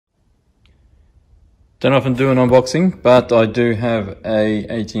Don't often do an unboxing, but I do have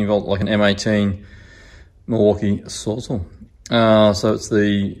a 18 volt, like an M18 Milwaukee Sawzall. So it's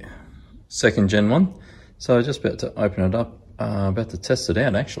the second gen one. So just about to open it up, about to test it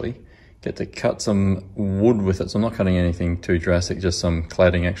out actually. Get to cut some wood with it. So I'm not cutting anything too drastic, just some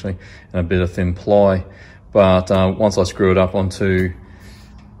cladding actually, and a bit of thin ply. But once I screw it up onto,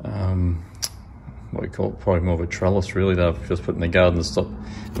 what we call it, probably more of a trellis really, that I've just put in the garden to stop.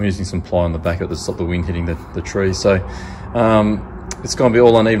 I'm using some ply on the back of it to stop the wind hitting the tree. So it's going to be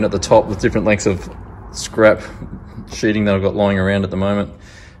all uneven at the top with different lengths of scrap sheeting that I've got lying around at the moment.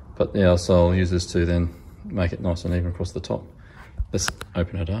 But yeah, so I'll use this to then make it nice and even across the top. Let's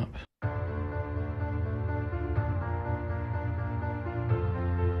open it up.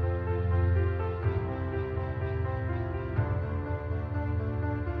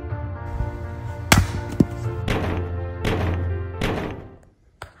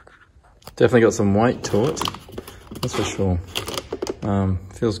 Definitely got some weight to it, that's for sure.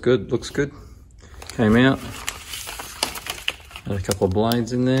 Feels good, looks good. Came out, had a couple of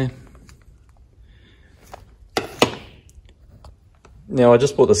blades in there. Now I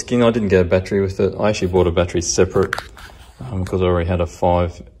just bought the skin, I didn't get a battery with it. I actually bought a battery separate because I already had a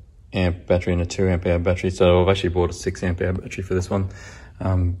 5 amp battery and a 2 amp hour battery. So I've actually bought a 6 amp hour battery for this one.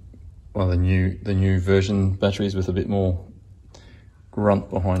 Well, the new version batteries with a bit more grunt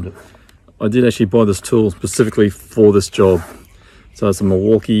behind it. I did actually buy this tool specifically for this job. So it's a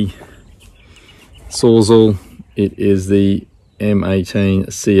Milwaukee Sawzall. It is the M18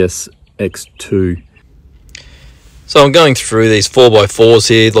 CSX2. So I'm going through these 4x4s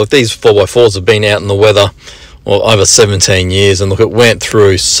here. Look, these 4x4s have been out in the weather over 17 years, and look, it went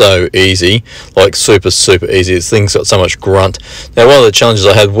through so easy, like super easy. This thing's got so much grunt. Now, one of the challenges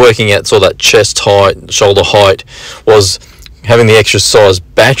I had working at sort of that chest height, shoulder height, was having the extra size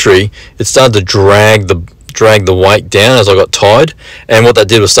battery. It started to drag the weight down as I got tired, and what that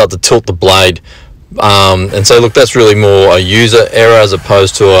did was start to tilt the blade. And so look, that's really more a user error as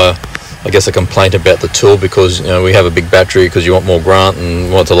opposed to I guess a complaint about the tool, because you know we have a big battery because you want more grunt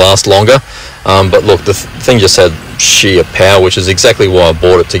and want it to last longer. But look, the thing just had sheer power, which is exactly why I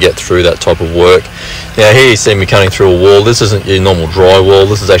bought it, to get through that type of work. Now here you see me cutting through a wall. This isn't your normal drywall.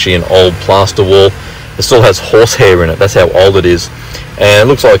 This is actually an old plaster wall. It still has horsehair in it. That's how old it is. And it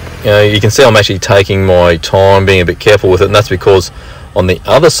looks like, you can see I'm actually taking my time, being a bit careful with it, and that's because on the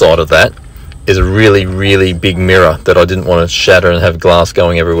other side of that is a really big mirror that I didn't want to shatter and have glass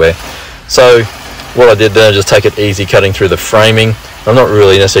going everywhere. So what I did then, just take it easy cutting through the framing. I'm not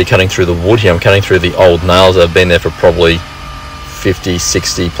really necessarily cutting through the wood here. I'm cutting through the old nails that have been there for probably 50,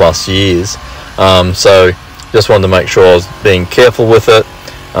 60 plus years. So just wanted to make sure I was being careful with it.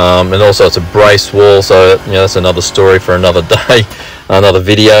 And also it's a braced wall, so that's another story for another day, another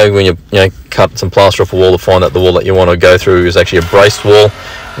video, when you cut some plaster off a wall to find out the wall that you want to go through is actually a braced wall,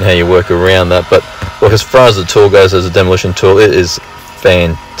 and how you work around that. But look, as far as the tool goes, as a demolition tool, it is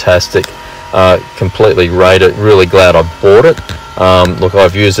fantastic. Completely rate it. Really glad I bought it. Look,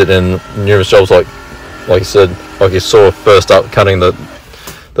 I've used it in numerous jobs, like you said, like you saw first up, cutting the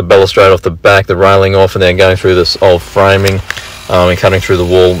balustrade off the back, the railing off, and then going through this old framing. And cutting through the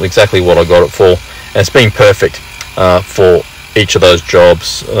wall, exactly what I got it for, and it's been perfect for each of those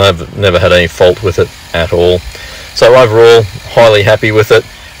jobs. I've never had any fault with it at all. So overall, highly happy with it,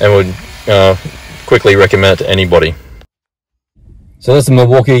 and would quickly recommend it to anybody. So that's the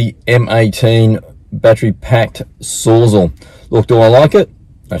Milwaukee M18 battery packed Sawzall. Look, do I like it?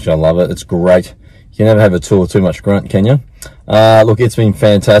 Actually, I love it. It's great. You can never have a tool with too much grunt, can you? Look, it's been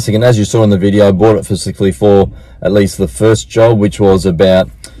fantastic, and as you saw in the video, I bought it specifically for at least the first job, which was about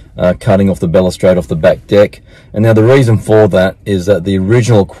cutting off the balustrade off the back deck. And now the reason for that is that the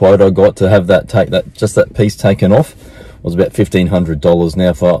original quote I got to have just that piece taken off was about $1,500.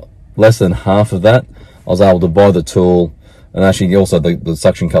 Now for less than half of that, I was able to buy the tool, and actually also the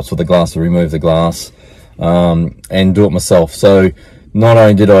suction cups for the glass to remove the glass, and do it myself. So not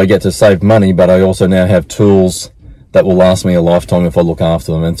only did I get to save money, but I also now have tools that will last me a lifetime if I look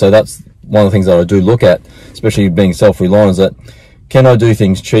after them. And so that's one of the things that I do look at, especially being self-reliant, is that can I do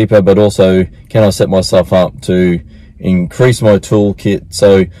things cheaper, but also can I set myself up to increase my toolkit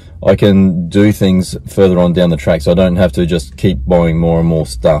so I can do things further on down the track, so I don't have to just keep buying more and more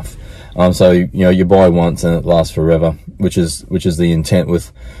stuff. So you buy once and it lasts forever, which is the intent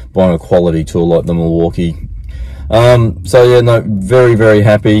with buying a quality tool like the Milwaukee. So yeah, no, very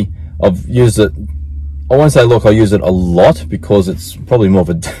happy. I've used it. I won't say, look, I use it a lot, because it's probably more of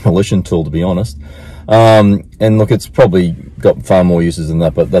a demolition tool, to be honest. And look, it's probably got far more uses than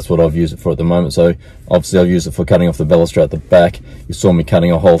that, but that's what I've used it for at the moment. So obviously I've used it for cutting off the balustrade at the back. You saw me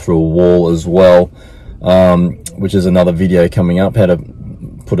cutting a hole through a wall as well. which is another video coming up, how to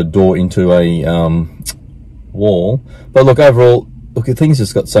put a door into a wall. But look, overall, look, the thing's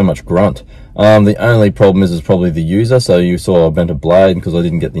just got so much grunt. The only problem is probably the user. So you saw I bent a blade because I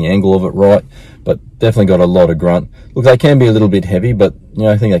didn't get the angle of it right, but definitely got a lot of grunt. Look, they can be a little bit heavy, but you know,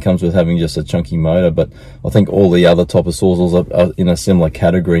 I think that comes with having just a chunky motor. But I think all the other type of sawzalls are in a similar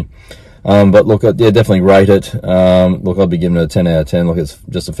category. But look, yeah, definitely rate it. Look, I'll be giving it a 10 out of 10. Look, it's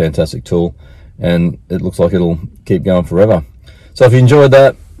just a fantastic tool, and it looks like it'll keep going forever. So if you enjoyed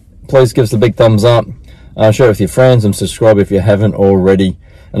that, please give us a big thumbs up. Share it with your friends and subscribe if you haven't already.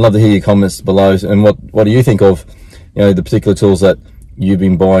 I'd love to hear your comments below, and what do you think of, you know, the particular tools that you've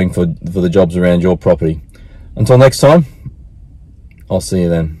been buying for the jobs around your property. Until next time, I'll see you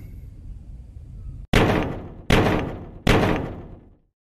then.